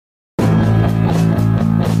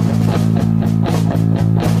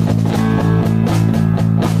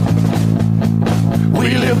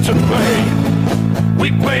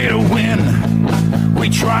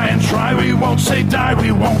won't say die,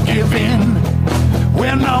 we won't give in.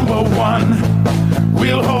 We're number one,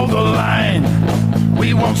 we'll hold the line.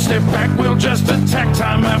 We won't step back, we'll just attack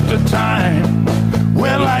time after time.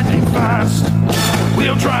 We're lightning fast,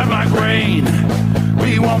 we'll drive like rain.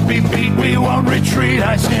 We won't be beat, we won't retreat,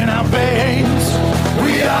 ice in our veins.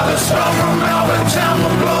 We are the storm from Melbourne town,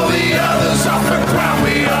 we'll blow the others off the ground.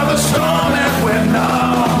 We are the storm and we're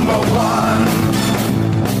number one.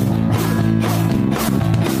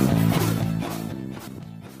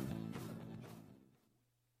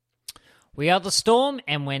 We are the Storm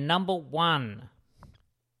and we're number one.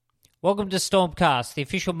 Welcome to Stormcast, the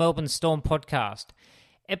official Melbourne Storm podcast.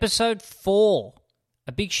 Episode 4.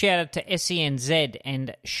 A big shout out to SENZ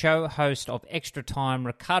and show host of Extra Time,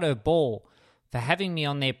 Ricardo Ball, for having me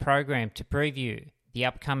on their program to preview the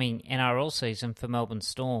upcoming NRL season for Melbourne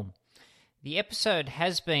Storm. The episode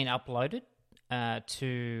has been uploaded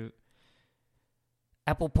to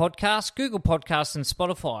Apple Podcasts, Google Podcasts and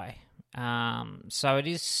Spotify. So it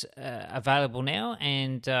is available now,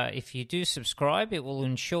 and if you do subscribe, it will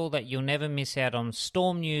ensure that you'll never miss out on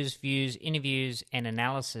Storm news, views, interviews, and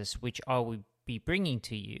analysis, which I will be bringing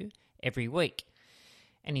to you every week.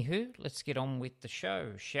 Anywho, let's get on with the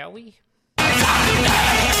show, shall we?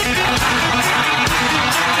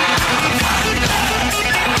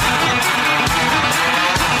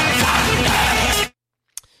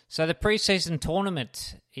 So the preseason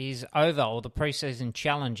tournament is over, or the preseason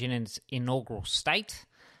challenge in its inaugural state.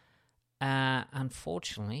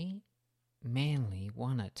 Unfortunately, Manly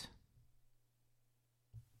won it.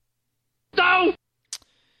 No!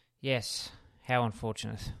 Yes, how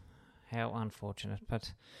unfortunate. How unfortunate.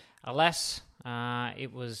 But alas,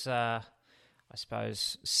 it was, I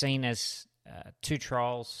suppose, seen as two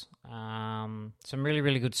trials. Some really,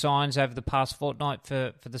 really good signs over the past fortnight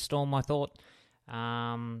for the Storm, I thought.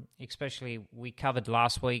 Especially we covered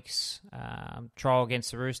last week's trial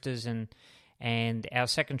against the Roosters, and our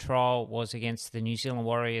second trial was against the New Zealand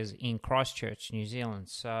Warriors in Christchurch, New Zealand.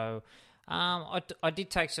 So I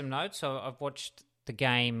did take some notes. So I've watched the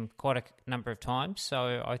game quite a number of times.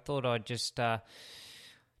 So I thought I'd just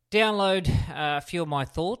download a few of my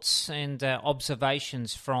thoughts and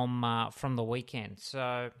observations from the weekend.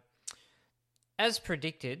 So as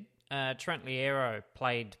predicted, Trent Loiero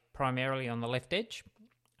played primarily on the left edge,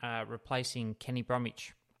 replacing Kenny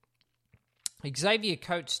Bromwich. Xavier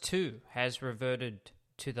Coates, too, has reverted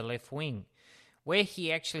to the left wing, where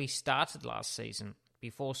he actually started last season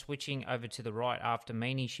before switching over to the right after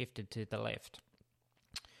Meaney shifted to the left.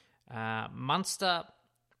 Munster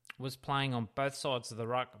was playing on both sides of the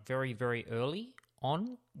ruck very, very early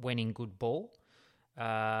on, when in good ball.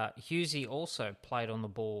 Hughesy also played on the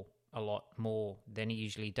ball a lot more than he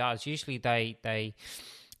usually does. Usually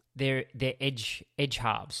they're edge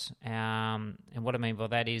halves, and what I mean by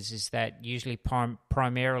that is that usually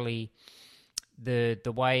primarily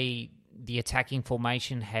the way the attacking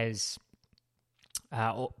formation has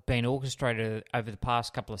been orchestrated over the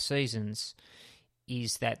past couple of seasons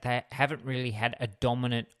is that they haven't really had a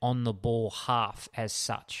dominant on the ball half as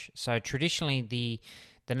such. So traditionally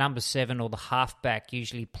the number 7 or the halfback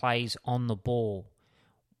usually plays on the ball.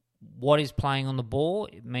 What is playing on the ball?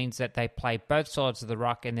 It means that they play both sides of the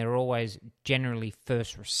ruck and they're always generally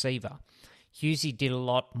first receiver. Hughesy did a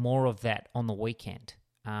lot more of that on the weekend,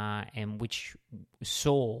 and which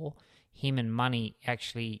saw him and Money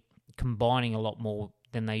actually combining a lot more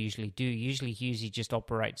than they usually do. Usually Hughesy just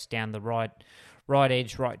operates down the right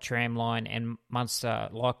edge, right tram line, and Munster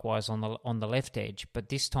likewise on the left edge. But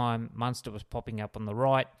this time Munster was popping up on the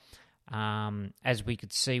right, as we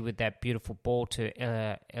could see with that beautiful ball to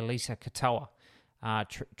Elisa Katoa.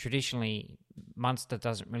 Traditionally, Munster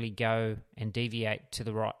doesn't really go and deviate to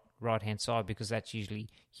the right-hand side because that's usually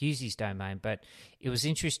Hughesy's domain. But it was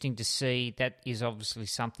interesting to see that is obviously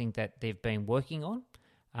something that they've been working on,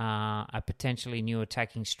 a potentially new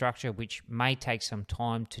attacking structure which may take some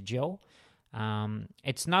time to gel.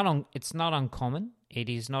 It's not uncommon. It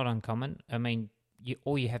is not uncommon. I mean,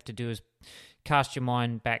 all you have to do is cast your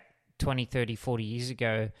mind back 20, 30, 40 years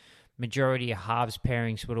ago. Majority of halves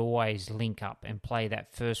pairings would always link up and play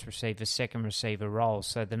that first receiver, second receiver role.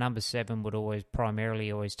 So the number 7 would always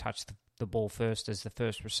touch the ball first as the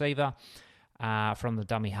first receiver from the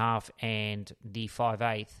dummy half, and the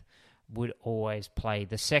 5/8 would always play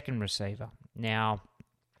the second receiver. Now,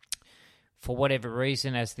 for whatever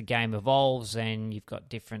reason, as the game evolves and you've got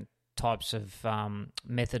different types of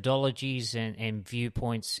methodologies and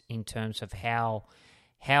viewpoints in terms of how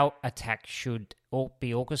attack should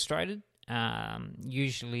be orchestrated.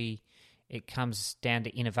 Usually it comes down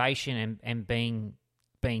to innovation and being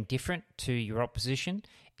different to your opposition.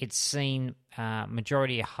 it's seen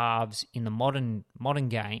majority of halves in the modern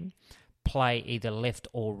game play either left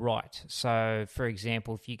or right. So, for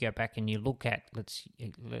example, if you go back and you look at,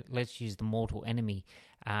 let's use the mortal enemy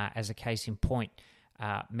as a case in point,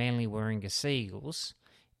 Manly Warringah Seagulls,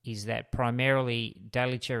 is that primarily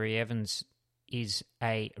Daly Cherry Evans is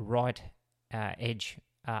a right edge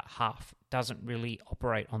half, doesn't really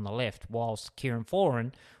operate on the left, whilst Kieran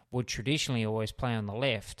Foran would traditionally always play on the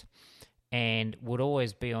left and would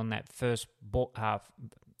always be on that first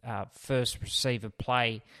receiver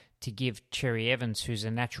play to give Cherry Evans, who's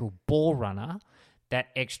a natural ball runner, that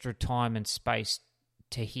extra time and space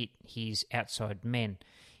to hit his outside men.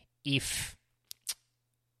 If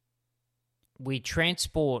we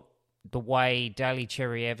transport the way Daly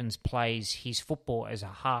Cherry Evans plays his football as a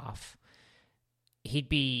half, he'd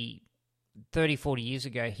be 30, 40 years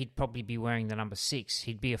ago, he'd probably be wearing the number 6.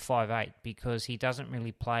 He'd be a 5'8", because he doesn't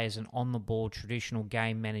really play as an on-the-ball traditional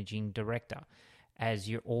game-managing director as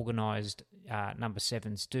your organised number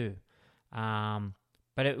 7s do.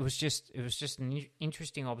 But it was just an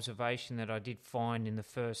interesting observation that I did find in the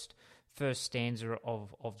first stanza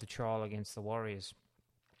of the trial against the Warriors.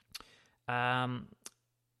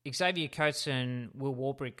 Xavier Coates and Will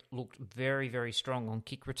Warbrick looked very, very strong on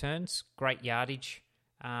kick returns. Great yardage,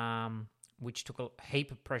 which took a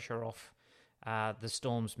heap of pressure off the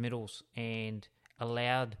Storm's middles and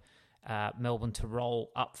allowed Melbourne to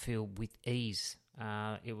roll upfield with ease.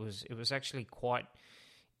 It was actually quite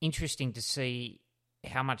interesting to see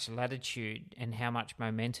how much latitude and how much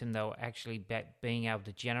momentum they were actually being able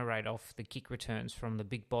to generate off the kick returns from the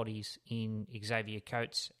big bodies in Xavier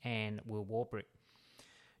Coates and Will Warbrick.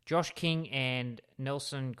 Josh King and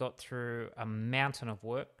Nelson got through a mountain of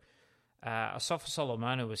work. Asafa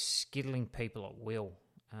Solomona was skittling people at will.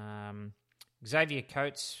 Xavier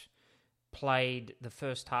Coates played the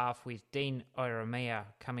first half with Dean Ieremia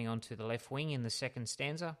coming onto the left wing in the second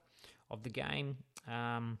stanza of the game.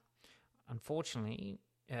 Unfortunately,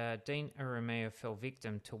 Dean Ieremia fell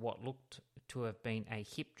victim to what looked to have been a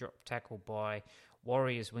hip drop tackle by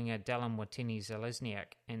Warriors winger Dallin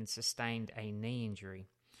Watini-Zelezniak and sustained a knee injury.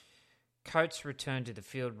 Coates returned to the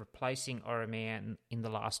field, replacing Ieremia in the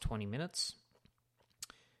last 20 minutes.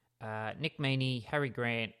 Nick Meaney, Harry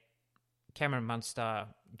Grant, Cameron Munster,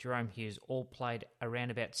 Jerome Hughes all played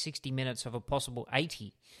around about 60 minutes of a possible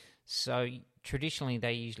 80. So traditionally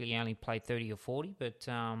they usually only play 30 or 40, but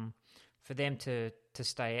for them to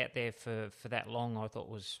stay out there for that long, I thought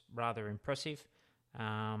was rather impressive.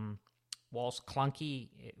 Whilst clunky,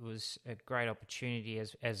 it was a great opportunity,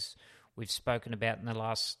 as we've spoken about in the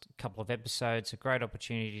last couple of episodes, a great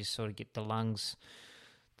opportunity to sort of get the lungs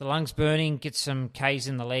burning, get some Ks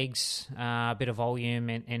in the legs, a bit of volume,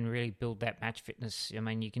 and really build that match fitness. I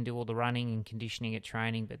mean, you can do all the running and conditioning at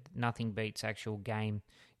training, but nothing beats actual game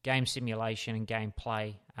simulation and game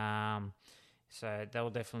play. So they'll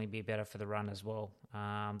definitely be better for the run as well.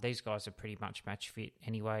 These guys are pretty much match fit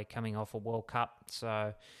anyway, coming off a World Cup,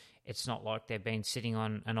 so it's not like they've been sitting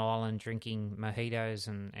on an island drinking mojitos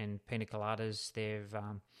and pina coladas.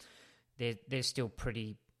 They're still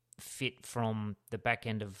pretty fit from the back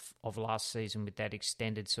end of last season with that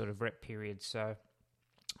extended sort of rep period. So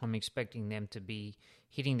I'm expecting them to be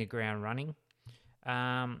hitting the ground running.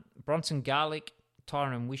 Bronson Garlick,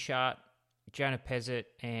 Tyron Wishart, Jonah Pezzett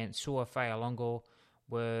and Suafe Alongo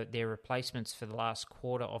were their replacements for the last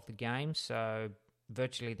quarter of the game. So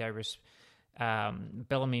virtually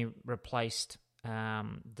Bellamy replaced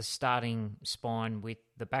the starting spine with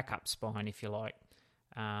the backup spine, if you like.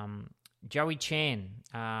 Joey Chan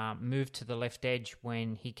moved to the left edge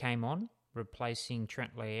when he came on, replacing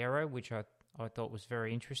Trent Loiero, which I thought was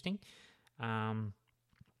very interesting. Grant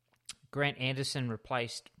Anderson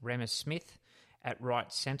replaced Remus Smith at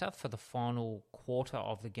right centre for the final quarter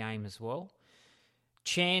of the game as well.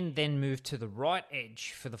 Chan then moved to the right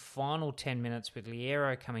edge for the final 10 minutes with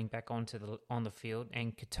Loiero coming back on the field,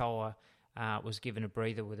 and Katoa was given a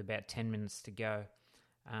breather with about 10 minutes to go.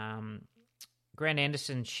 Grant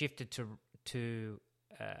Anderson shifted to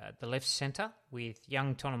the left centre, with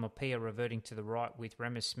young Tonomapia reverting to the right, with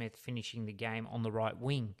Remus Smith finishing the game on the right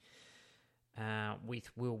wing, with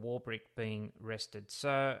Will Warbrick being rested.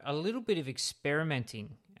 So a little bit of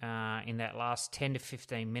experimenting in that last 10 to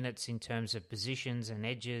 15 minutes in terms of positions and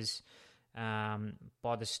edges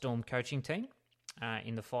by the Storm coaching team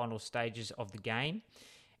in the final stages of the game.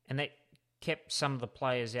 And that kept some of the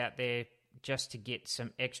players out there just to get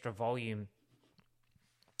some extra volume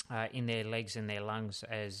in their legs and their lungs,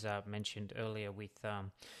 as mentioned earlier,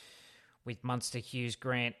 with Munster, Hughes,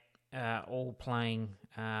 Grant all playing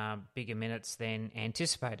bigger minutes than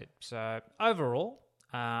anticipated. So overall,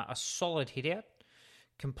 a solid hit out.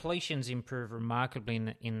 completions improved remarkably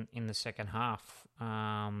in the second half.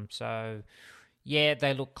 So, yeah,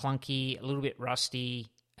 they look clunky, a little bit rusty,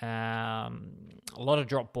 a lot of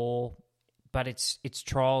drop ball, but it's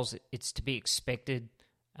trials. It's to be expected.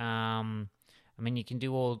 I mean, you can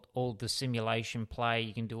do all the simulation play.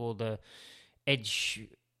 You can do all the edge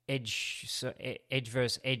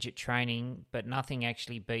versus edge at training, but nothing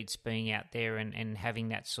actually beats being out there and having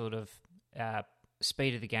that sort of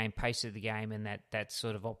speed of the game, pace of the game, and that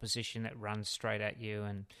sort of opposition that runs straight at you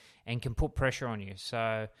and can put pressure on you.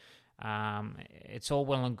 So it's all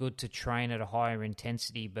well and good to train at a higher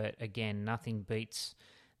intensity, but again, nothing beats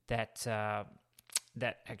that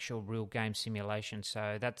actual real game simulation.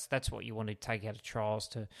 So that's what you want to take out of trials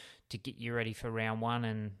to get you ready for round one.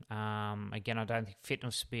 And again, I don't think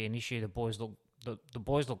fitness will be an issue. The boys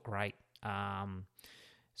look great.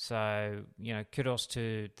 So kudos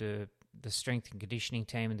to the strength and conditioning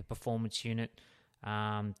team and the performance unit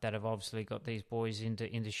that have obviously got these boys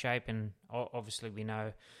into shape. And obviously we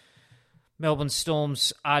know Melbourne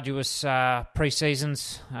Storm's arduous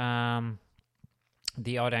pre-seasons,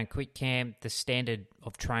 the I Don't Quit camp, the standard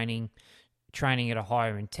of training at a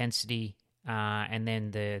higher intensity, and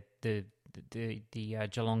then the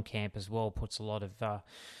Geelong camp as well puts a lot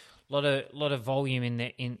of volume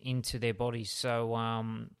into their bodies.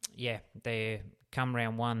 So they come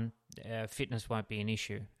round one, fitness won't be an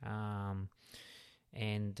issue.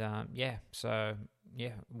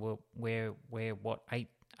 We're what,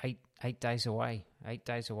 eight days away. 8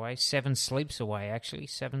 days away. 7 sleeps away, actually.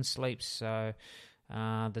 7 sleeps. So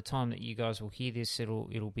the time that you guys will hear this,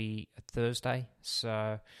 it'll be a Thursday.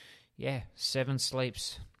 So 7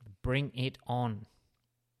 sleeps. Bring it on.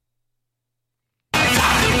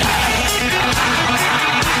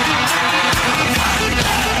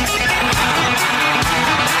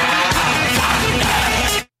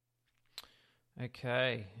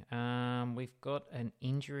 Okay, we've got an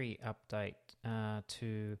injury update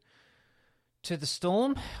to the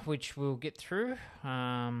Storm, which we'll get through.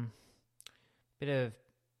 Bit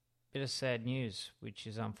of sad news, which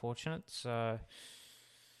is unfortunate. So,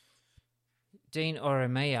 Dean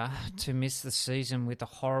Oromia to miss the season with a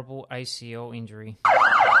horrible ACL injury.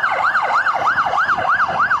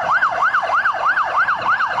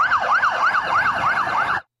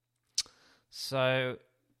 So,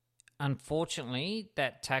 unfortunately,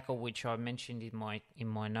 that tackle which I mentioned in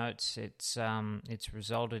my notes, it's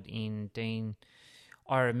resulted in Dean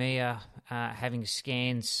Oromia having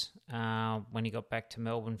scans when he got back to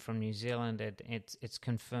Melbourne from New Zealand. It's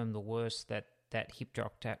confirmed the worst, that hip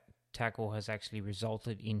drop tackle has actually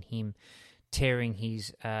resulted in him tearing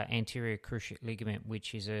his anterior cruciate ligament,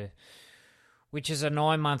 which is a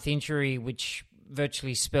 9-month injury, which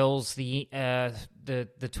virtually spells the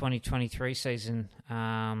 2023 season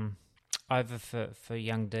over for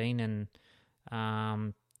young Dean, and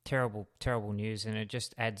terrible news, and it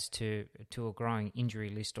just adds to a growing injury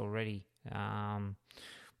list already.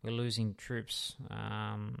 We're losing troops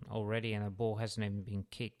already, and the ball hasn't even been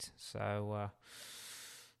kicked, so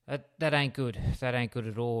that ain't good. That ain't good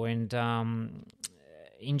at all. And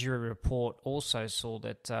injury report also saw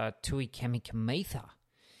that Tui Kamikamica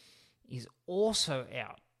is also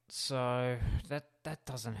out. So that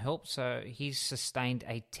doesn't help. So he's sustained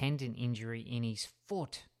a tendon injury in his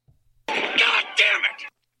foot. God damn it!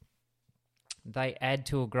 They add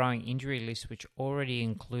to a growing injury list which already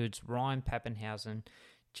includes Ryan Pappenhausen,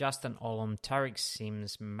 Justin Olam, Tariq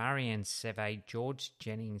Sims, Marianne Seve, George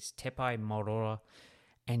Jennings, Tepai Morora,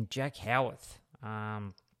 and Jack Howarth.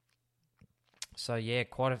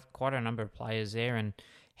 Quite a number of players there. And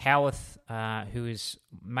Howarth, who is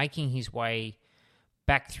making his way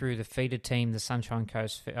back through the feeder team, the Sunshine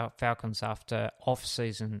Coast Falcons, after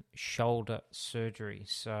off-season shoulder surgery.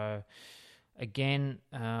 So, again,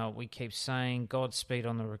 we keep saying Godspeed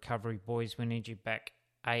on the recovery, boys. We need you back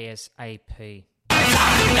ASAP.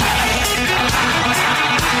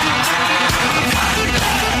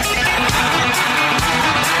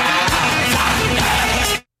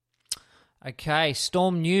 Okay,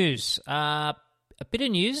 Storm news. A bit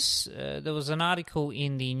of news. There was an article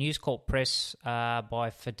in the News Corp Press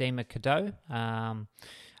by Fadima Cadeau,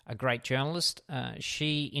 a great journalist.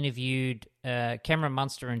 She interviewed Cameron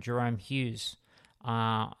Munster and Jerome Hughes,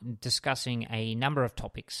 discussing a number of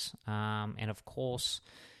topics. And of course,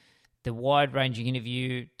 the wide-ranging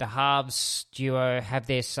interview, the halves duo have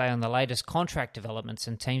their say on the latest contract developments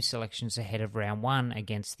and team selections ahead of round one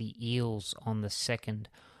against the Eels on the 2nd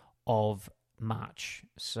of March.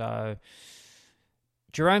 So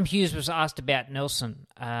Jerome Hughes was asked about Nelson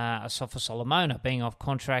Asofa-Solomona being off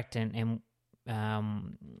contract and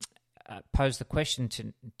posed the question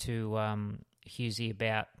to Husey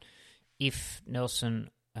about if Nelson,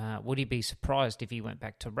 would he be surprised if he went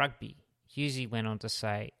back to rugby? Husey went on to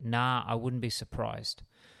say, "Nah, I wouldn't be surprised.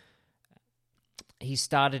 He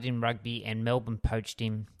started in rugby and Melbourne poached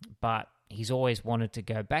him, but he's always wanted to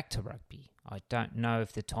go back to rugby. I don't know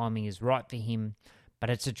if the timing is right for him, but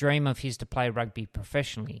it's a dream of his to play rugby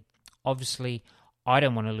professionally. Obviously, I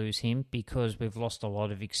don't want to lose him because we've lost a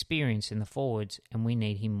lot of experience in the forwards and we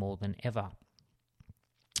need him more than ever."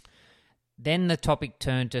 Then the topic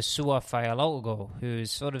turned to Sua Fa'alogo, who's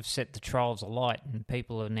sort of set the trials alight, and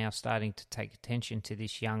people are now starting to take attention to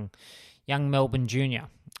this young Melbourne junior.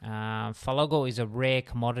 Fa'alogo is a rare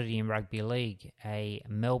commodity in rugby league, a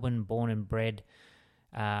Melbourne born and bred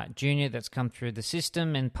junior that's come through the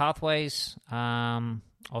system and pathways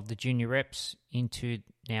of the junior reps into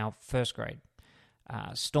now first grade.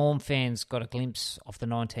 Storm fans got a glimpse of the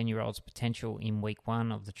 19-year-old's potential in week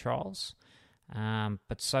 1 of the trials.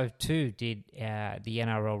 But so too did the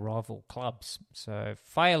NRL rival clubs. So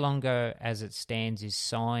Fa'alogo, as it stands, is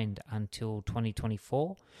signed until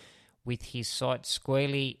 2024, with his sights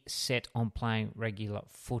squarely set on playing regular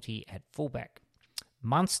footy at fullback.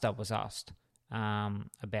 Munster was asked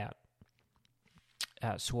about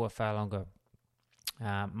Sua Fa'alogo.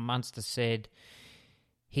 Munster said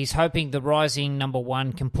he's hoping the rising number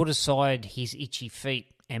 1 can put aside his itchy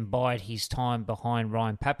feet and bide his time behind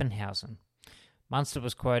Ryan Papenhuyzen. Munster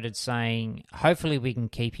was quoted saying, "Hopefully we can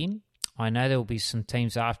keep him. I know there will be some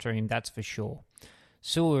teams after him, that's for sure.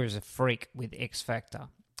 Sua is a freak with X factor.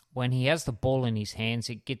 When he has the ball in his hands,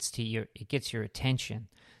 it gets your attention.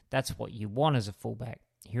 That's what you want as a fullback.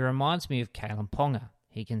 He reminds me of Kalen Ponga.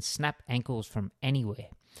 He can snap ankles from anywhere.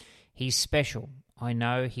 He's special. I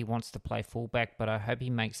know he wants to play fullback, but I hope he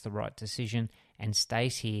makes the right decision and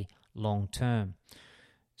stays here long term."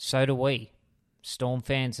 So do we. Storm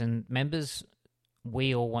fans and members,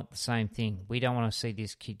 we all want the same thing. We don't want to see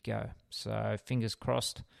this kid go. So fingers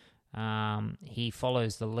crossed. He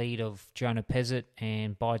follows the lead of Jonah Pezzett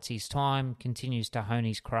and bides his time, continues to hone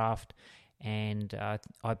his craft, and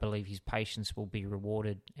I believe his patience will be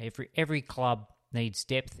rewarded. Every club needs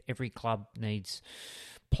depth. Every club needs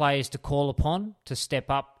players to call upon to step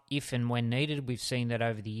up if and when needed. We've seen that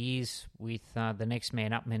over the years with the next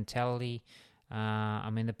man up mentality.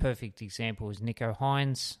 The perfect example is Nicho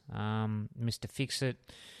Hynes, Mr. Fix-It.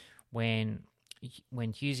 When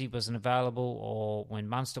Husey wasn't available, or when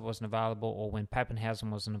Munster wasn't available, or when Papenhuyzen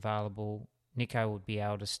wasn't available, Nicho would be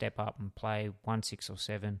able to step up and play 1, 6 or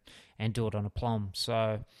 7 and do it on aplomb.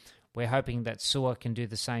 So we're hoping that Sua can do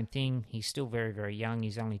the same thing. He's still very, very young.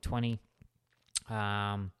 He's only 20.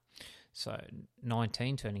 So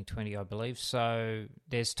 19, turning 20, I believe. So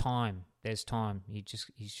there's time. There's time.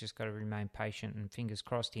 He's just got to remain patient, and fingers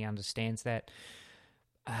crossed he understands that.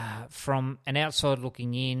 From an outside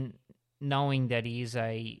looking in, knowing that he is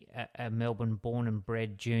a Melbourne born and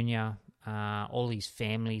bred junior, all his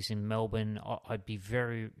family's in Melbourne, I'd be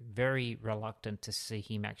very, very reluctant to see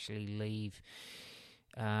him actually leave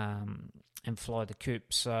and fly the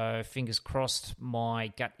coop. So fingers crossed my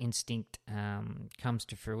gut instinct comes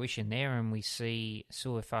to fruition there, and we see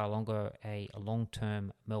Sua Fa'alogo a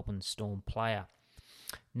long-term Melbourne Storm player.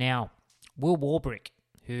 Now, Will Warbrick,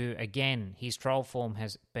 who again, his trial form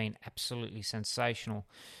has been absolutely sensational.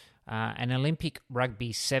 An Olympic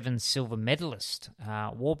Rugby 7 silver medalist.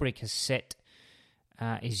 Warbrick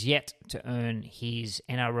is yet to earn his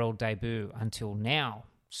NRL debut until now.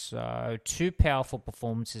 So 2 powerful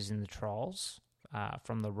performances in the trials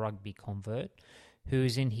from the rugby convert, who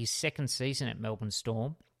is in his 2nd season at Melbourne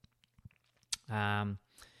Storm. From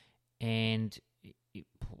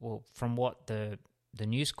what the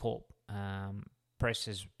News Corp press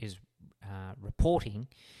is reporting,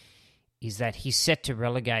 is that he's set to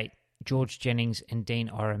relegate George Jennings and Dean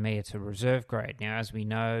Ieremia to reserve grade. Now, as we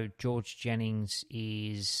know, George Jennings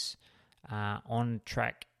is on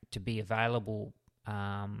track to be available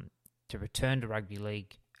to return to rugby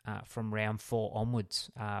league from round 4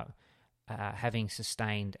 onwards, having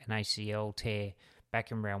sustained an ACL tear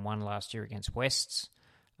back in round 1 last year against Wests.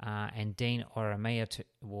 And Dean Ieremia,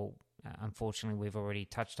 unfortunately, we've already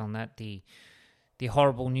touched on that. The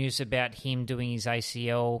horrible news about him doing his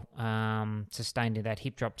ACL, sustained in that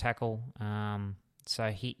hip drop tackle.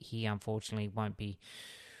 So he unfortunately won't be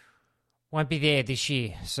there this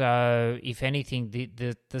year. So if anything,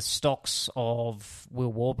 the stocks of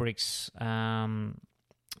Will Warbrick's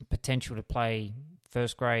potential to play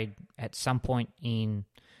first grade at some point in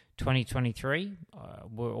 2023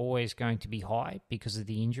 were always going to be high because of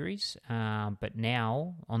the injuries. But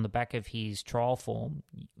now, on the back of his trial form,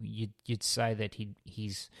 you'd say that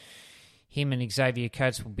him and Xavier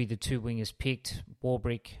Coates will be the two wingers picked.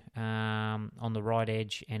 Warbrick on the right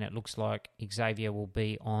edge, and it looks like Xavier will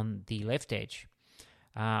be on the left edge.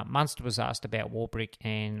 Munster was asked about Warbrick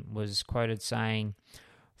and was quoted saying,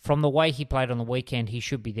 "From the way he played on the weekend, he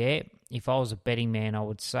should be there. If I was a betting man, I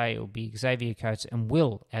would say it would be Xavier Coates and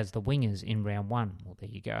Will as the wingers in round one." Well, there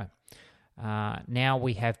you go. Now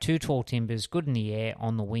we have two tall timbers, good in the air,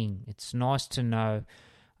 on the wing. It's nice to know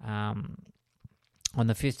on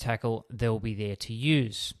the fifth tackle they'll be there to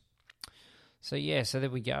use. So there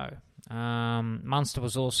we go. Munster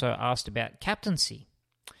was also asked about captaincy.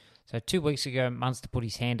 So 2 weeks ago, Munster put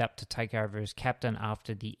his hand up to take over as captain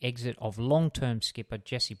after the exit of long-term skipper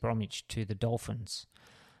Jesse Bromwich to the Dolphins.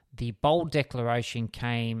 The bold declaration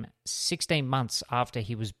came 16 months after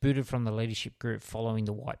he was booted from the leadership group following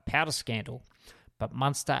the white powder scandal, but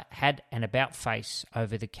Munster had an about-face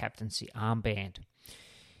over the captaincy armband.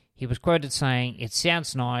 He was quoted saying, "It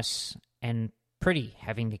sounds nice and pretty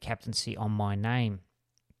having the captaincy on my name,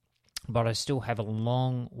 but I still have a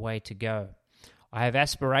long way to go. I have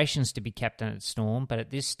aspirations to be captain at Storm, but at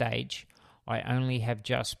this stage, I only have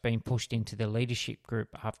just been pushed into the leadership group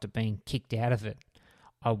after being kicked out of it.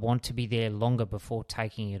 I want to be there longer before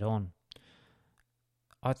taking it on."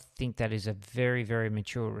 I think that is a very, very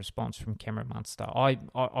mature response from Cameron Munster.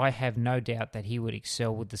 I have no doubt that he would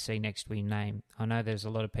excel with the C next to his name. I know there's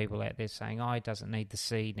a lot of people out there saying, he doesn't need the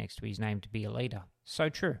C next to his name to be a leader. So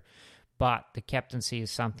true. But the captaincy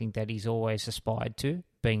is something that he's always aspired to,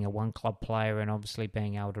 being a one-club player and obviously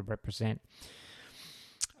being able to represent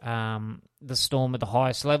the Storm at the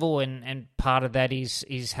highest level, and part of that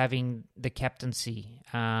is having the captaincy.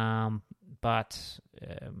 But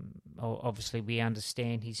obviously we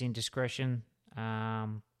understand his indiscretion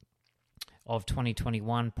of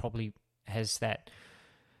 2021 probably has that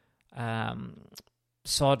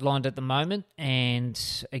sidelined at the moment.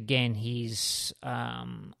 And again, his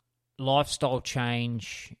lifestyle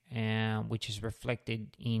change, which is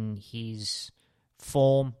reflected in his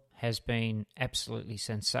form, has been absolutely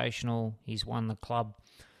sensational. He's won the club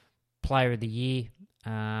Player of the Year,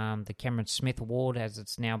 the Cameron Smith Award, as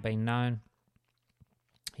it's now been known.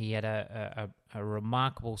 He had a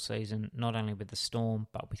remarkable season, not only with the Storm,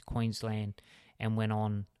 but with Queensland, and went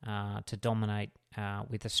on to dominate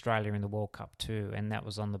with Australia in the World Cup too. And that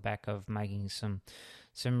was on the back of making some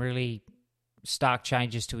really stark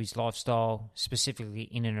changes to his lifestyle, specifically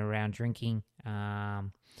in and around drinking.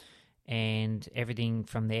 And everything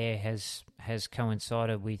from there has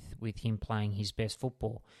coincided with him playing his best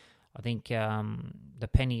football. I think the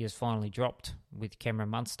penny has finally dropped with Cameron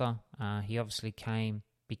Munster. He obviously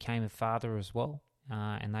became a father as well,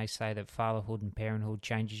 and they say that fatherhood and parenthood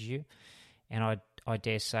changes you. And I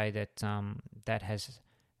dare say that that has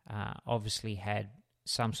obviously had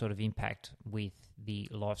some sort of impact with the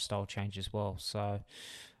lifestyle change as well. So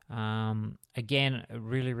again, a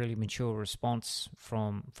really, really mature response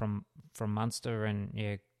from Munster,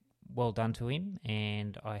 and well done to him.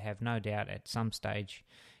 And I have no doubt at some stage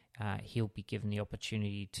he'll be given the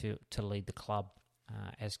opportunity to lead the club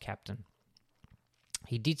as captain.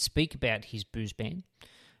 He did speak about his booze ban.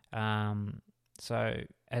 So,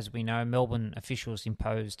 as we know, Melbourne officials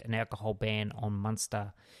imposed an alcohol ban on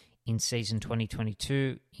Munster in season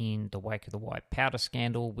 2022 in the wake of the white powder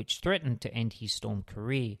scandal, which threatened to end his Storm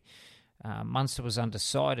career. Munster was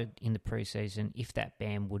undecided in the pre-season if that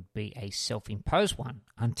ban would be a self-imposed one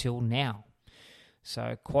until now.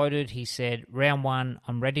 So, quoted, he said, "Round one,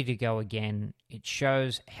 I'm ready to go again. It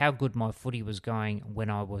shows how good my footy was going when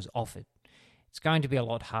I was off it. It's going to be a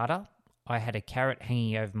lot harder. I had a carrot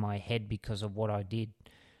hanging over my head because of what I did.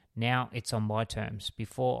 Now it's on my terms.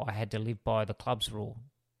 Before I had to live by the club's rule,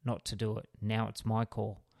 not to do it. Now it's my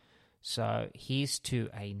call." So here's to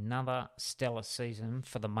another stellar season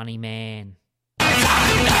for the money man.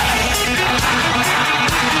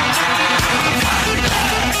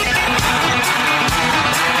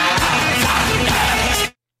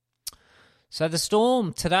 So the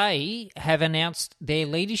Storm today have announced their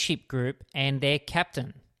leadership group and their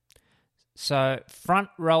captain. So front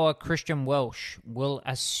rower Christian Welch will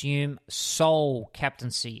assume sole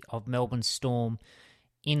captaincy of Melbourne Storm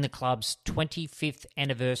in the club's 25th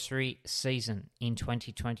anniversary season in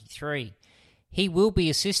 2023. He will be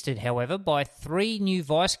assisted, however, by three new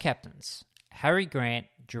vice-captains, Harry Grant,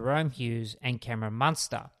 Jerome Hughes and Cameron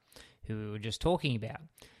Munster, who we were just talking about,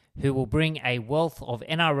 who will bring a wealth of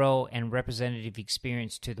NRL and representative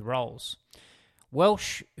experience to the roles.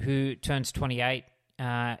 Welch, who turns 28,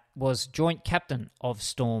 was joint captain of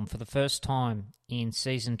Storm for the first time in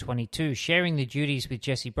season 22, sharing the duties with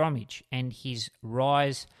Jesse Bromwich, and his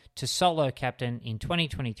rise to solo captain in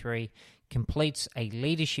 2023 completes a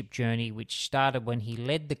leadership journey which started when he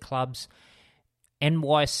led the club's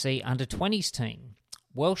NYC under-20s team.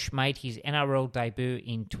 Welsh made his NRL debut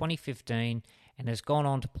in 2015 and has gone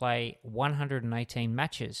on to play 118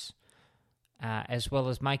 matches, as well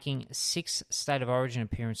as making 6 State of Origin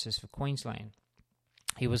appearances for Queensland.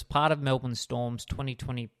 He was part of Melbourne Storm's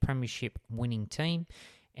 2020 Premiership winning team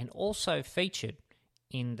and also featured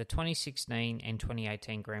in the 2016 and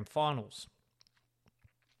 2018 Grand Finals.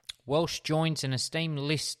 Welsh joins an esteemed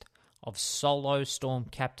list of solo Storm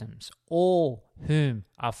captains, all whom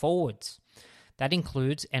are forwards. That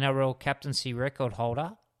includes NRL captaincy record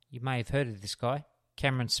holder, you may have heard of this guy,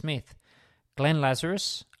 Cameron Smith, Glenn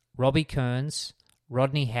Lazarus, Robbie Kearns,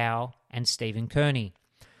 Rodney Howe, and Stephen Kearney.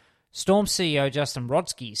 Storm CEO Justin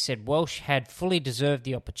Rodsky said Welsh had fully deserved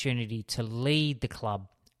the opportunity to lead the club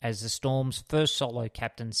as the Storm's first solo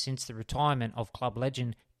captain since the retirement of club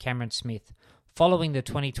legend Cameron Smith, following the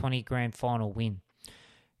 2020 Grand Final win.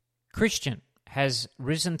 Christian has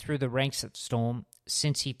risen through the ranks at Storm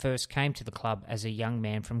since he first came to the club as a young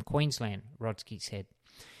man from Queensland, Rodsky said.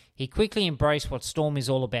 He quickly embraced what Storm is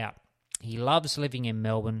all about. He loves living in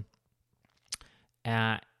Melbourne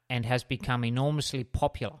and has become enormously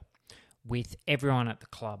popular with everyone at the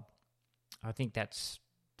club. I think that is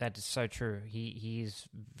so true. He is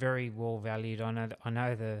very well valued. I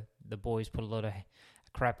know the boys put a lot of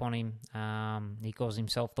crap on him. He calls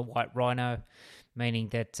himself the White Rhino, meaning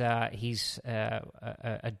that he's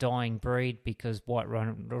a dying breed because white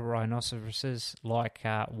rhinoceroses, like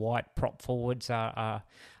white prop forwards, are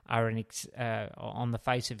on the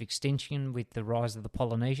face of extinction with the rise of the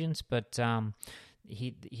Polynesians. But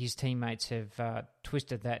his teammates have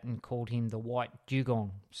twisted that and called him the White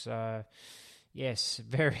Dugong. So, yes,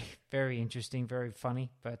 very, very interesting, very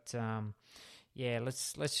funny. But yeah,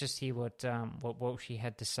 let's just hear what Welshie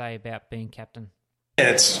had to say about being captain.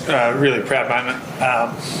 Yeah, it's a really proud moment.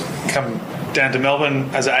 Come down to Melbourne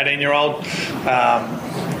as an 18-year-old,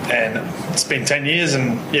 and it's been 10 years,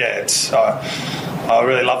 and yeah, it's. I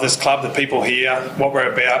really love this club, the people here, what we're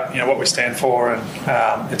about, what we stand for,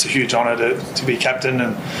 and it's a huge honour to be captain.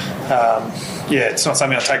 And yeah, it's not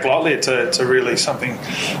something I take lightly. It's a really something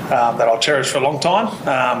that I'll cherish for a long time.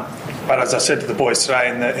 But as I said to the boys today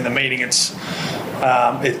in the meeting, it's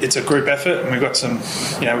a group effort, and we've got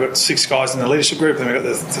we've got 6 guys in the leadership group, and we've got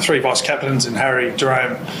the 3 vice captains, and Harry,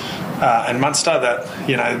 Jerome, and Munster. That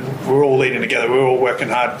we're all leading together. We're all working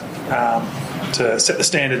hard to set the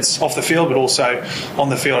standards off the field, but also on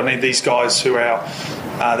the field. I need these guys who are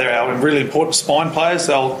they're our really important spine players.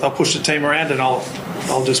 They'll push the team around, and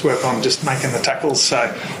I'll just work on just making the tackles. So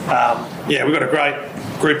yeah, we've got a great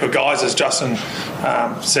group of guys, as Justin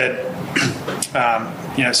said.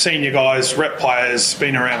 Senior guys, rep players,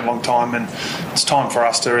 been around a long time, and it's time for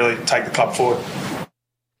us to really take the club forward.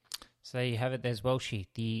 So there you have it. There's Welshie,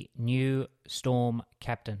 the new Storm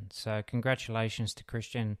captain. So congratulations to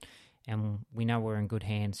Christian, and we know we're in good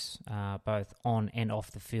hands, both on and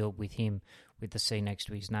off the field with him, with the C next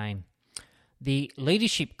to his name. The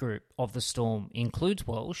leadership group of the Storm includes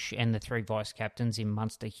Welsh and the 3 vice captains in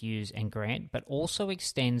Munster, Hughes and Grant, but also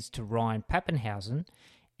extends to Ryan Pappenhausen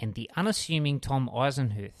and the unassuming Tom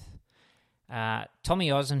Eisenhuth. Tommy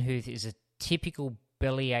Eisenhuth is a typical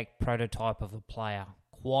bellyache prototype of a player.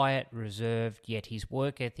 Quiet, reserved, yet his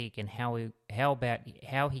work ethic and how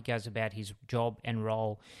he goes about his job and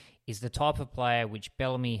role is the type of player which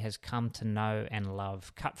Bellamy has come to know and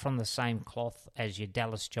love. Cut from the same cloth as your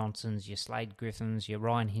Dallas Johnsons, your Slade Griffins, your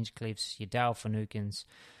Ryan Hinchcliffes, your Dale Finukins.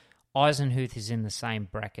 Eisenhuth is in the same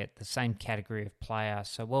bracket, the same category of player.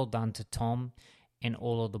 So well done to Tom and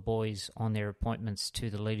all of the boys on their appointments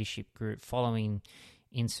to the leadership group, following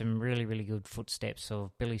in some really, really good footsteps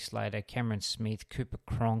of Billy Slater, Cameron Smith, Cooper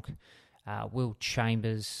Cronk, Will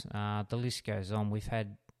Chambers. The list goes on. We've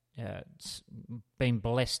had been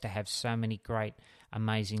blessed to have so many great,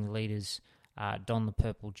 amazing leaders don the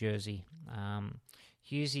purple jersey.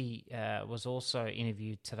 Hughesy was also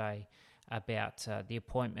interviewed today about the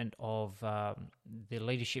appointment of the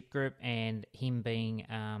leadership group and him being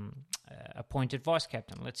appointed vice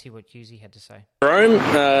captain. Let's hear what Hughesy had to say. Jerome,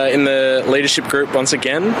 in the leadership group once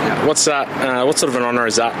again. What's that? What sort of an honour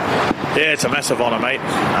is that? Yeah, it's a massive honour, mate.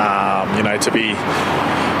 To be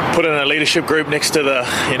put in a leadership group next to the,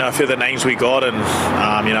 a few of the names we got, and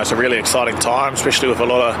it's a really exciting time, especially with a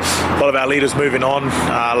lot of our leaders moving on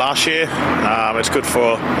last year. It's good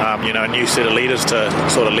for a new set of leaders to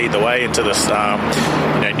sort of lead the way into this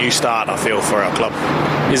new start, I feel, for our club.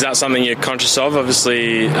 Is that something you're conscious of?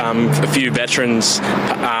 Obviously, a few veterans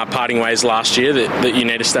parting ways last year that you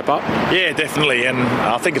need to step up. Yeah, definitely, and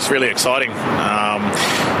I think it's really exciting.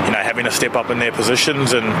 Having having to step up in their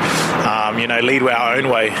positions and, lead our own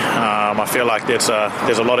way. I feel like there's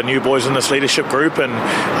a lot of new boys in this leadership group, and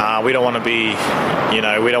we don't want to be,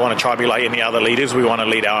 we don't want to try and be like any other leaders. We want to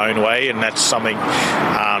lead our own way, and that's something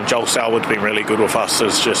Joel Selwood's been really good with us,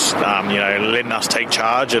 is just, letting us take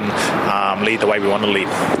charge and lead the way we want to lead.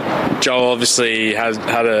 Joel obviously has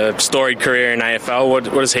had a storied career in AFL. What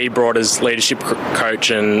has he brought as leadership coach,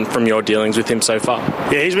 and from your dealings with him so far?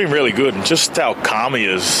 Yeah, he's been really good. Just how calm he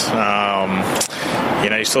is.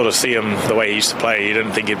 You sort of see him the way he used to play. You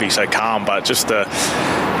didn't think he'd be so calm, but just the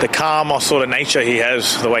calm sort of nature he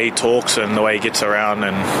has, the way he talks and the way he gets around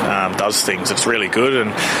and does things, it's really good.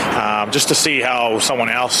 And just to see how someone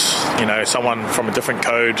else, someone from a different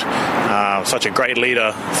code, such a great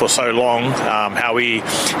leader for so long, how he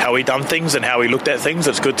done things and how he looked at things,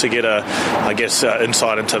 it's good to get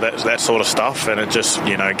insight into that sort of stuff, and it just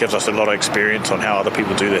gives us a lot of experience on how other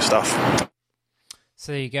people do their stuff.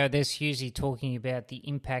 So there you go. There's Hughesy talking about the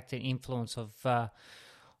impact and influence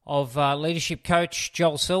of leadership coach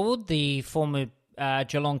Joel Selwood, the former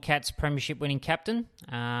Geelong Cats premiership winning captain,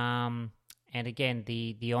 and again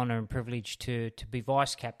the honour and privilege to be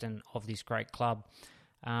vice captain of this great club.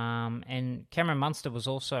 And Cameron Munster was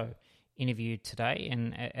also interviewed today,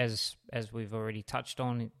 and as we've already touched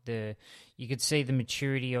on, you could see the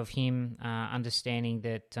maturity of him, understanding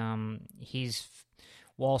that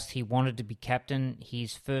whilst he wanted to be captain,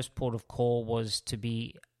 his first port of call was to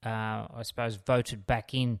be, voted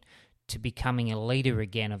back in to becoming a leader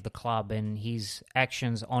again of the club, and his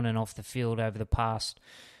actions on and off the field over the past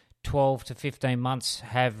 12 to 15 months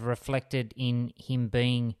have reflected in him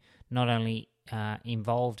being not only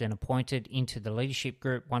involved and appointed into the leadership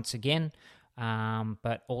group once again,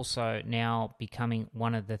 but also now becoming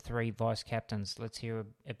one of the 3 vice captains. Let's hear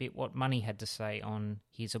a bit what Money had to say on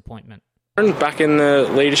his appointment. Back in the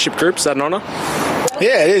leadership group, is that an honour?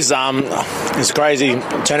 Yeah, it is. It's crazy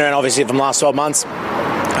turnaround, obviously, from the last 12 months.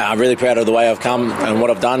 I'm really proud of the way I've come and what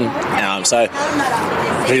I've done. So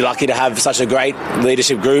pretty lucky to have such a great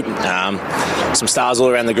leadership group. Some stars all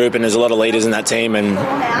around the group, and there's a lot of leaders in that team, and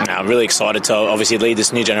I'm really excited to obviously lead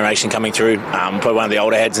this new generation coming through. Probably one of the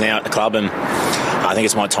older heads now at the club, and I think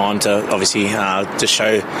it's my time to obviously just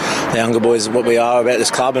show the younger boys what we are about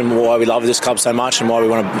this club and why we love this club so much and why we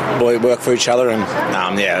want to work for each other. And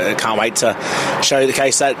I can't wait to show the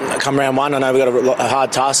case that come round 1. I know we've got a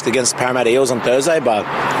hard task against Parramatta Eels on Thursday, but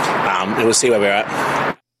we'll see where we're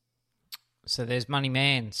at. So there's Money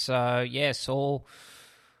Man. So yes, all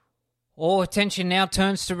attention now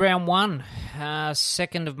turns to round 1,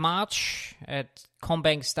 2nd of March at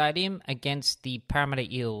CommBank Stadium against the Parramatta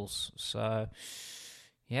Eels. So,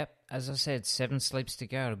 yep, as I said, 7 sleeps to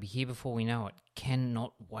go. It'll be here before we know it.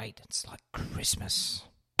 Cannot wait. It's like Christmas.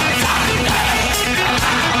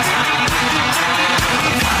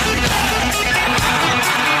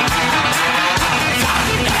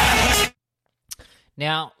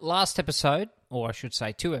 Now, last episode, or I should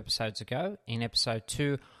say 2 episodes ago, in episode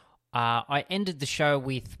 2, I ended the show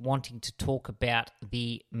with wanting to talk about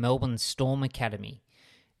the Melbourne Storm Academy.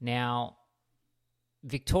 Now,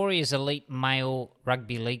 Victoria's elite male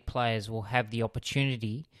rugby league players will have the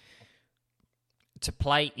opportunity to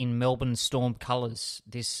play in Melbourne Storm colours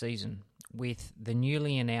this season with the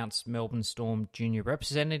newly announced Melbourne Storm junior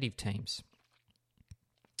representative teams.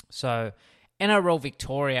 So, NRL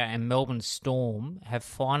Victoria and Melbourne Storm have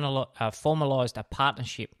formalised a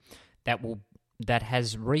partnership that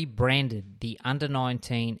has rebranded the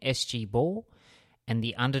Under-19 SG Ball and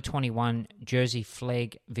the Under-21 Jersey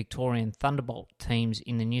Flegg Victorian Thunderbolt teams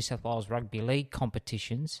in the New South Wales Rugby League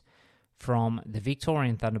competitions from the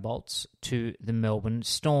Victorian Thunderbolts to the Melbourne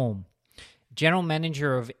Storm. General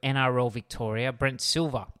Manager of NRL Victoria, Brent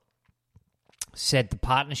Silver, said the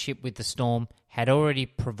partnership with the Storm had already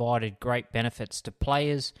provided great benefits to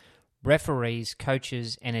players, referees,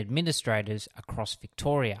 coaches and administrators across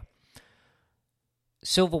Victoria.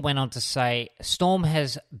 Silver went on to say, Storm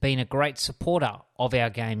has been a great supporter of our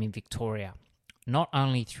game in Victoria, not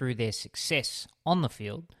only through their success on the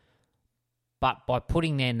field, but by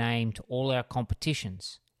putting their name to all our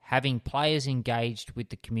competitions, having players engaged with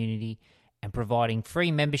the community and providing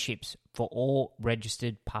free memberships for all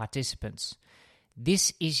registered participants.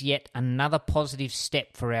 This is yet another positive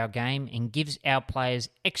step for our game and gives our players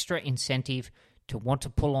extra incentive to want to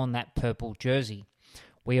pull on that purple jersey.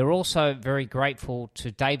 We are also very grateful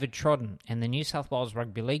to David Trodden and the New South Wales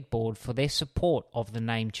Rugby League Board for their support of the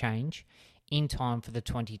name change in time for the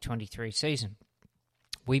 2023 season.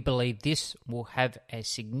 We believe this will have a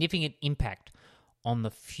significant impact on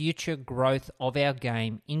the future growth of our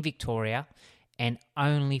game in Victoria and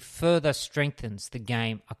only further strengthens the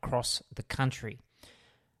game across the country.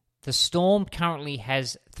 The Storm currently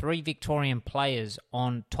has 3 Victorian players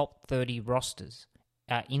on top 30 rosters,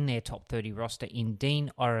 in their top 30 roster in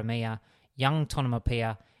Dean Ieremia, Young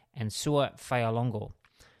Tonomapia, and Sua Fa'alongo.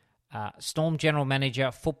 Storm General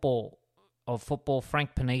Manager Football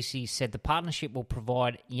Frank Panisi said the partnership will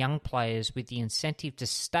provide young players with the incentive to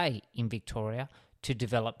stay in Victoria to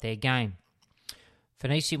develop their game.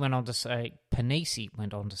 Panisi went on to say,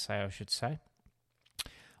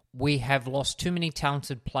 we have lost too many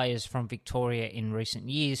talented players from Victoria in recent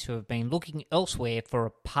years who have been looking elsewhere for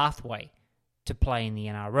a pathway to play in the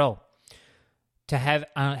NRL. To have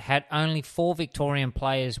had only 4 Victorian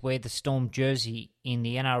players wear the Storm jersey in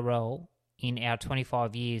the NRL in our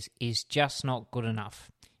 25 years is just not good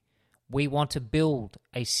enough. We want to build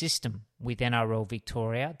a system with NRL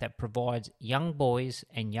Victoria that provides young boys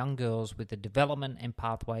and young girls with the development and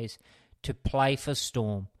pathways to play for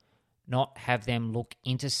Storm, not have them look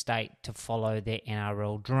interstate to follow their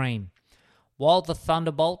NRL dream. While the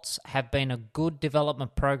Thunderbolts have been a good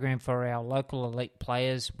development program for our local elite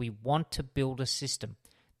players, we want to build a system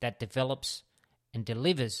that develops and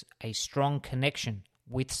delivers a strong connection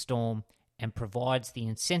with Storm and provides the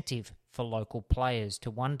incentive for local players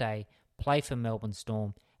to one day play for Melbourne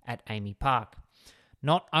Storm at Amy Park.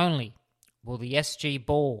 Not only will the SG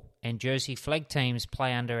Ball and Jersey Flag teams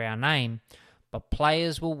play under our name, but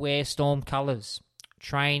players will wear Storm colours,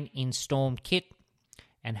 train in Storm kit,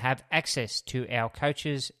 and have access to our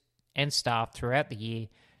coaches and staff throughout the year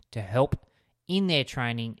to help in their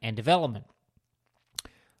training and development.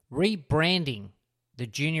 Rebranding the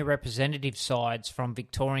junior representative sides from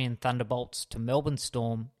Victorian Thunderbolts to Melbourne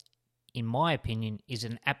Storm, in my opinion, is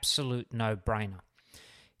an absolute no-brainer.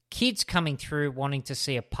 Kids coming through wanting to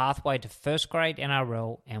see a pathway to first grade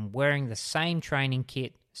NRL and wearing the same training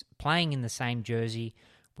kit, playing in the same jersey,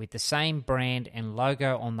 with the same brand and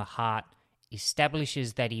logo on the heart,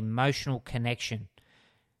 establishes that emotional connection,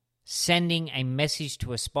 sending a message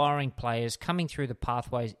to aspiring players coming through the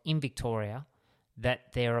pathways in Victoria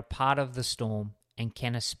that they're a part of the Storm and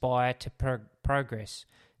can aspire to progress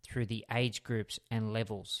through the age groups and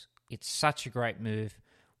levels. It's such a great move.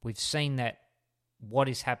 We've seen that what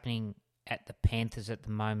is happening at the Panthers at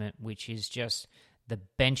the moment, which is just the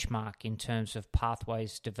benchmark in terms of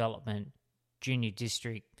pathways development, junior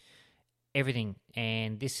district, everything,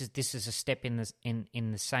 and this is a step in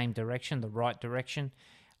the same direction, the right direction.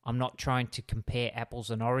 I'm not trying to compare apples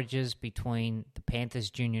and oranges between the Panthers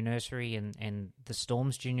junior nursery and the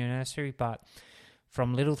Storm's junior nursery, but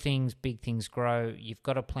from little things, big things grow. You've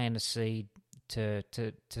got to plant a seed to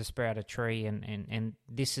sprout a tree, and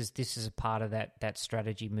this is a part of that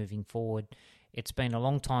strategy moving forward. It's been a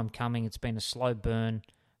long time coming. It's been a slow burn.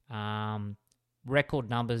 Record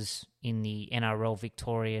numbers in the NRL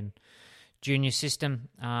Victorian junior system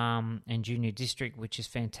and junior district, which is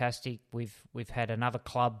fantastic. We've had another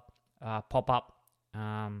club pop up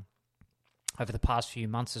over the past few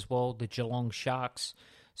months as well, the Geelong Sharks.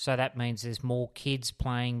 So that means there's more kids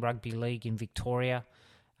playing rugby league in Victoria,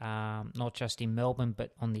 not just in Melbourne,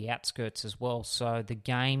 but on the outskirts as well. So the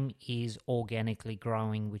game is organically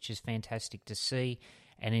growing, which is fantastic to see.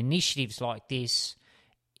 And initiatives like this,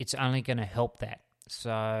 it's only going to help that.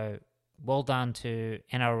 So well done to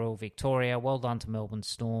NRL Victoria, well done to Melbourne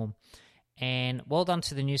Storm, and well done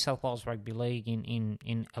to the New South Wales Rugby League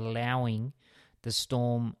in allowing the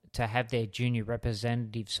Storm to have their junior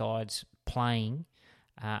representative sides playing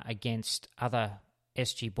against other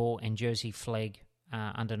SG Ball and Jersey Flag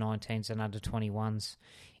under 19s and under 21s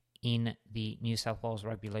in the New South Wales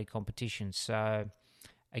Rugby League competition. So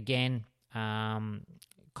again,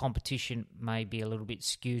 competition may be a little bit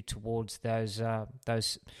skewed towards those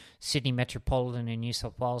Sydney Metropolitan and New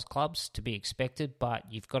South Wales clubs, to be expected, but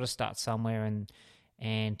you've got to start somewhere,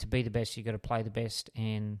 and to be the best, you've got to play the best,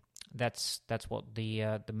 and that's what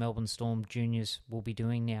the Melbourne Storm juniors will be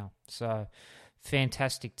doing now. So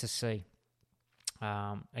fantastic to see.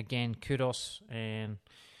 Again, kudos, and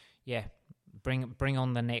yeah, bring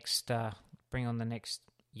on the next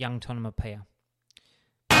young Tonomapia.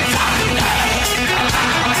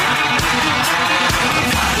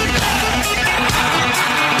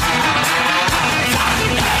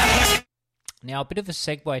 Now, a bit of a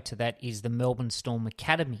segue to that is the Melbourne Storm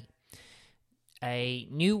Academy. A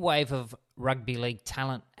new wave of rugby league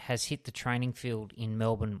talent has hit the training field in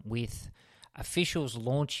Melbourne, with officials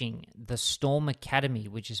launching the Storm Academy,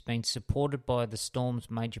 which has been supported by the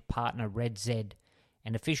Storm's major partner, Red Z,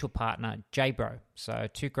 and official partner, J-Bro. So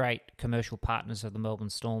 2 great commercial partners of the Melbourne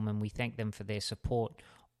Storm, and we thank them for their support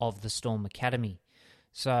of the Storm Academy.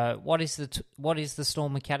 So what is the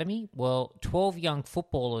Storm Academy? Well, 12 young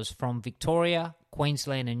footballers from Victoria,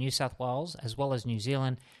 Queensland and New South Wales, as well as New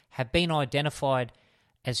Zealand, have been identified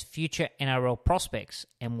as future NRL prospects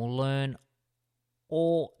and will learn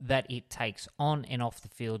all that it takes on and off the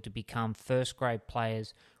field to become first-grade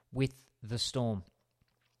players with the Storm.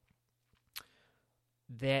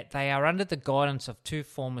 That they are under the guidance of two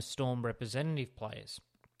former Storm representative players,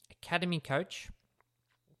 academy coach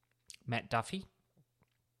Matt Duffy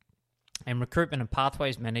and recruitment and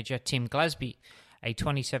pathways manager Tim Glasby, a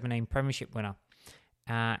 2017 premiership winner.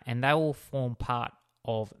 And they will form part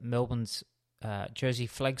of Melbourne's Jersey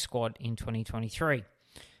flag squad in 2023.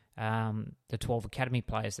 The 12 academy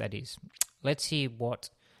players, that is. Let's hear what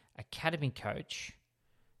academy coach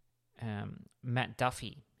Matt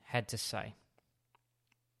Duffy had to say.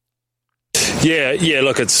 Yeah.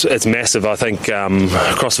 Look, it's massive. I think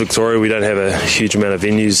across Victoria we don't have a huge amount of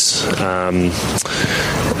venues,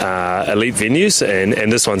 elite venues,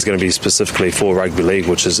 and this one's going to be specifically for rugby league,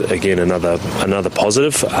 which is again another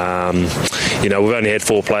positive. We've only had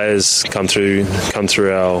 4 players come through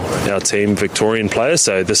our team, Victorian players.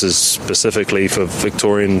 So this is specifically for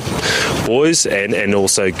Victorian boys and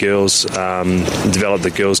also girls. Develop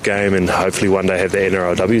the girls game and hopefully one day have the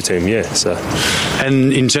NRLW team. Yeah. So,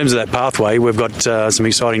 and in terms of that pathway, we've got some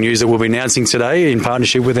exciting news that we'll be announcing today in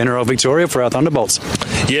partnership with NRL Victoria for our Thunderbolts.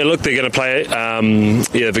 Yeah, look, they're going to play.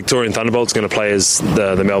 Victorian Thunderbolts going to play as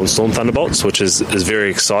the Melbourne Storm Thunderbolts, which is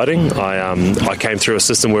very exciting. I came through a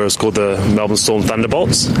system where it was called the Melbourne Storm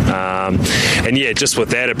Thunderbolts, and yeah, just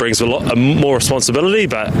with that, it brings a lot more responsibility,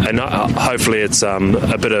 but hopefully it's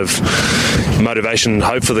a bit of motivation and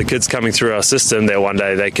hope for the kids coming through our system that one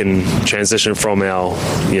day they can transition from our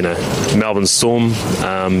Melbourne Storm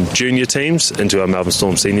junior teams into our Melbourne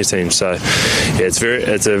Storm senior team. So yeah,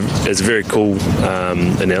 it's a very cool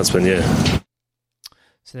announcement. Yeah.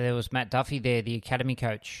 So there was Matt Duffy there, the academy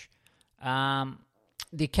coach. The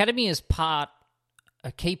academy is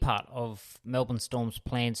a key part of Melbourne Storm's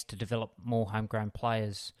plans to develop more homegrown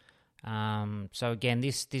players. So again,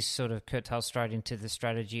 this sort of curtails straight into the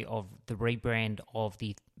strategy of the rebrand of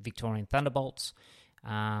the Victorian Thunderbolts.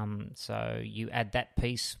 So you add that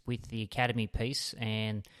piece with the academy piece,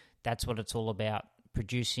 and that's what it's all about,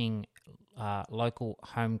 producing local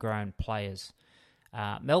homegrown players.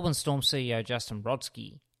 Melbourne Storm CEO Justin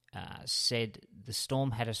Brodsky said the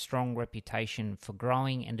Storm had a strong reputation for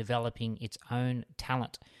growing and developing its own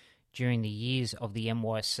talent during the years of the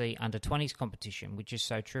NYC under-20s competition, which is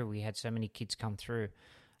so true. We had so many kids come through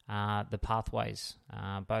the pathways,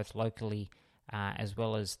 both locally as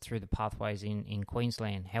well as through the pathways in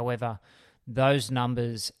Queensland. However, those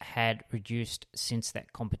numbers had reduced since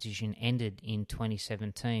that competition ended in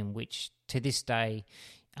 2017, which to this day,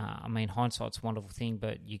 hindsight's a wonderful thing,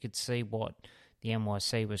 but you could see what the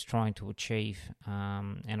NYC was trying to achieve.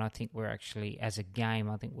 And I think we're actually, as a game,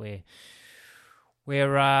 I think we're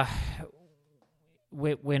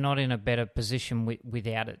not in a better position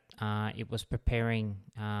without it. It was preparing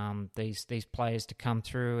these players to come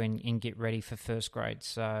through and get ready for first grade.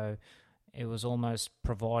 So it was almost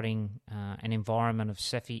providing an environment of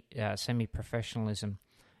semi-professionalism.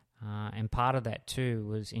 And part of that too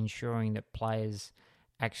was ensuring that players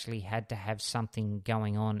actually had to have something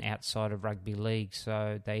going on outside of rugby league.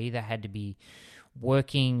 So they either had to be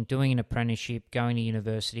working, doing an apprenticeship, going to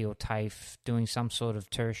university or TAFE, doing some sort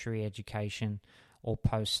of tertiary education or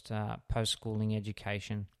post-schooling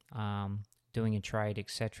education, doing a trade,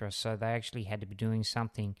 etc. So they actually had to be doing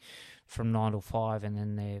something from 9 to 5,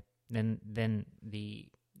 and then the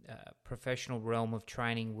professional realm of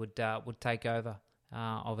training would take over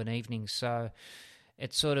of an evening. So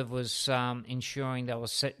it sort of was ensuring there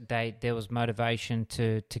was motivation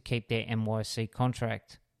to keep their NYC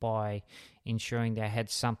contract by ensuring they had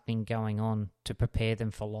something going on to prepare them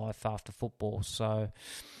for life after football. So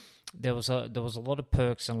there was a lot of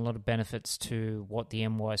perks and a lot of benefits to what the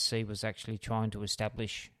NYC was actually trying to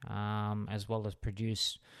establish, as well as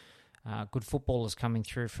produce good footballers coming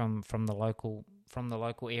through from the local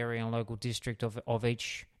area and local district of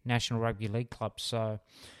each National Rugby League club. So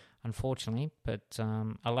unfortunately, but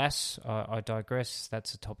alas, I digress.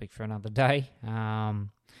 That's a topic for another day. I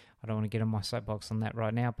don't want to get on my soapbox on that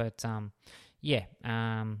right now, but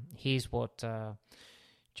here's what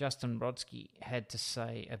Justin Brodsky had to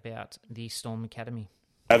say about the Storm Academy.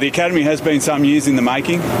 The Academy has been some years in the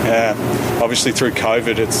making. Obviously through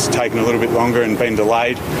COVID it's taken a little bit longer and been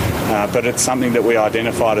delayed, but it's something that we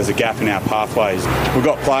identified as a gap in our pathways. We've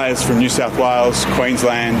got players from New South Wales,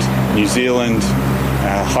 Queensland, New Zealand.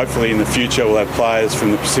 Hopefully in the future we'll have players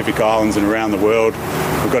from the Pacific Islands and around the world.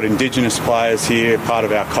 We've got Indigenous players here, part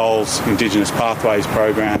of our Coles Indigenous Pathways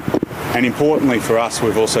program. And importantly for us,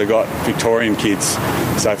 we've also got Victorian kids.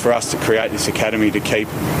 So for us to create this academy to keep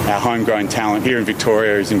our homegrown talent here in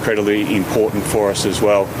Victoria is incredibly important for us as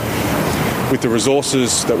well. With the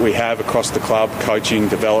resources that we have across the club, coaching,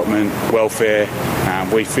 development, welfare,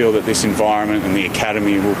 we feel that this environment and the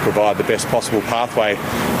academy will provide the best possible pathway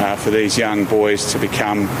for these young boys to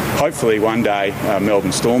become, hopefully one day,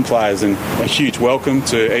 Melbourne Storm players. And a huge welcome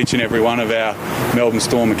to each and every one of our Melbourne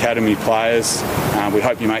Storm Academy players. We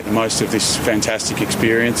hope you make the most of this fantastic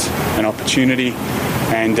experience and opportunity.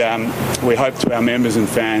 And we hope to our members and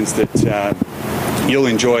fans that you'll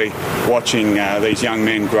enjoy watching these young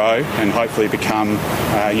men grow and hopefully become,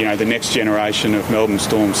 the next generation of Melbourne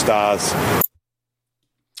Storm stars.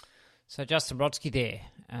 So Justin Brodsky there,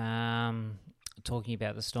 talking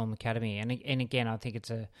about the Storm Academy, and again, I think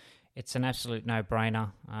it's an absolute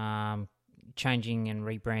no-brainer. Changing and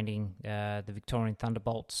rebranding the Victorian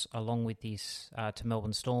Thunderbolts along with this to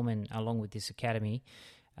Melbourne Storm and along with this academy.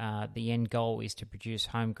 The end goal is to produce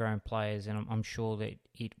homegrown players, and I'm sure that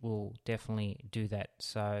it will definitely do that.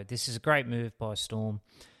 So this is a great move by Storm,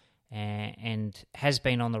 and has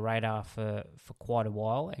been on the radar for quite a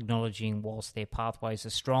while, acknowledging whilst their pathways are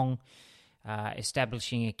strong,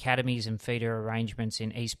 establishing academies and feeder arrangements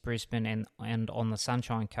in East Brisbane and on the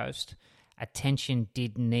Sunshine Coast, attention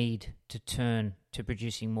did need to turn to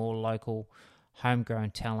producing more local homegrown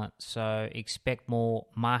talent. So expect more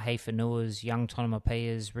Mahe Whanuas, young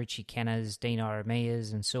Tonomapias, Richie Kenners, Dean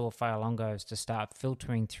Irameas and Sua Fa'alongos to start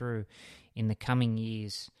filtering through in the coming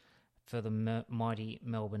years for the mighty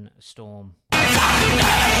Melbourne Storm.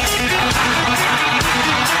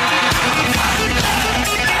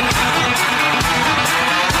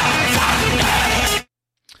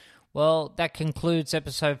 Well, that concludes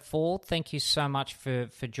episode 4. Thank you so much for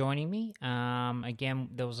joining me. Again,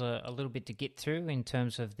 there was a little bit to get through in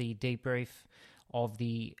terms of the debrief of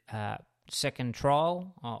the second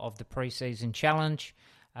trial of the pre-season challenge.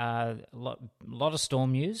 A lot of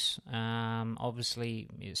Storm news, obviously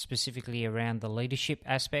specifically around the leadership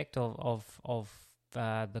aspect of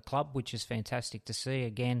the club, which is fantastic to see.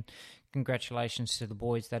 Again, congratulations to the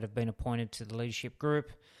boys that have been appointed to the leadership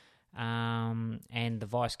group. And the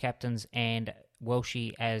vice captains, and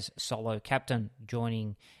Welshie as solo captain,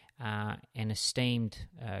 joining an esteemed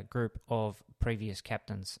group of previous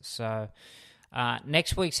captains. So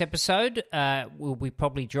next week's episode will be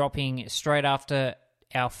probably dropping straight after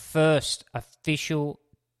our first official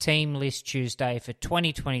team list Tuesday for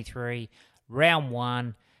 2023, round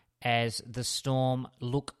 1, as the Storm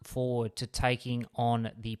look forward to taking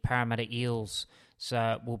on the Parramatta Eels.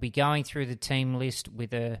 So we'll be going through the team list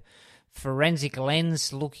with a forensic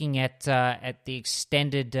lens, looking at the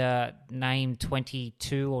extended name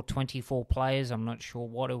 22 or 24 players. I'm not sure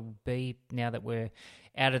what it will be now that we're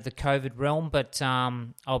out of the COVID realm, but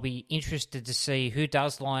I'll be interested to see who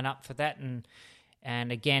does line up for that,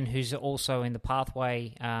 and again, who's also in the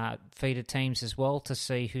pathway feeder teams as well, to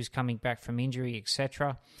see who's coming back from injury,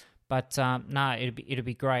 etc. But no, it'll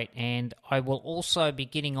be great, and I will also be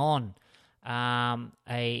getting on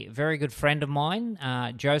a very good friend of mine,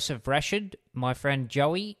 Joseph Rashid, my friend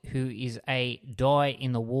Joey, who is a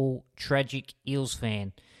die-in-the-wool tragic Eels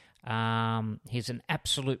fan. He's an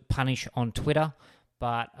absolute punish on Twitter,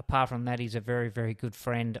 but apart from that, he's a very, very good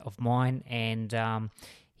friend of mine, and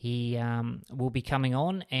he will be coming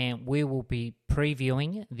on, and we will be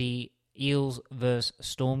previewing the Eels vs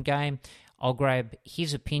Storm game. I'll grab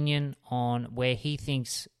his opinion on where he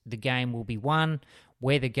thinks the game will be won,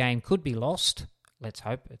 where the game could be lost. Let's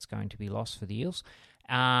hope it's going to be lost for the Eels.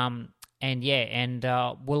 We'll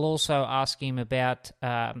also ask him about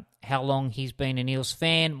how long he's been an Eels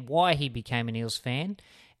fan, why he became an Eels fan,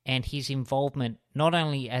 and his involvement not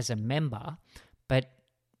only as a member, but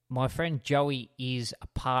my friend Joey is a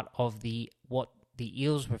part of what the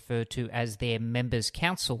Eels refer to as their members'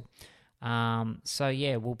 council.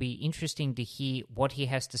 Will be interesting to hear what he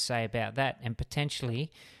has to say about that, and potentially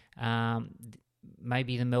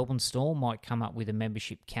maybe the Melbourne Storm might come up with a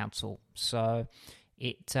membership council. So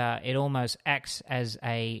it almost acts as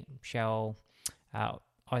a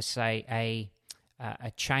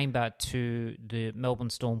chamber to the Melbourne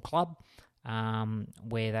Storm Club,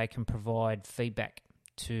 where they can provide feedback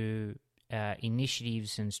to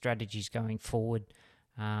initiatives and strategies going forward.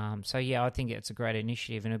 I think it's a great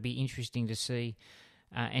initiative, and it'll be interesting to see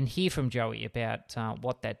and hear from Joey about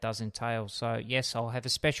what that does entail. So, yes, I'll have a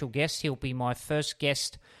special guest. He'll be my first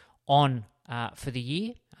guest on for the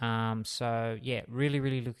year. Really,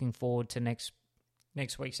 really looking forward to next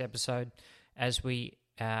week's episode as we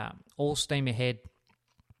all steam ahead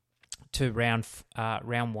to round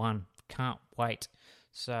 1. Can't wait.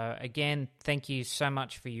 So, again, thank you so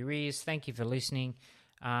much for your ears. Thank you for listening.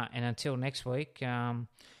 And until next week,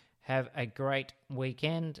 have a great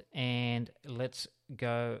weekend, and let's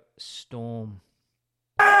go Storm.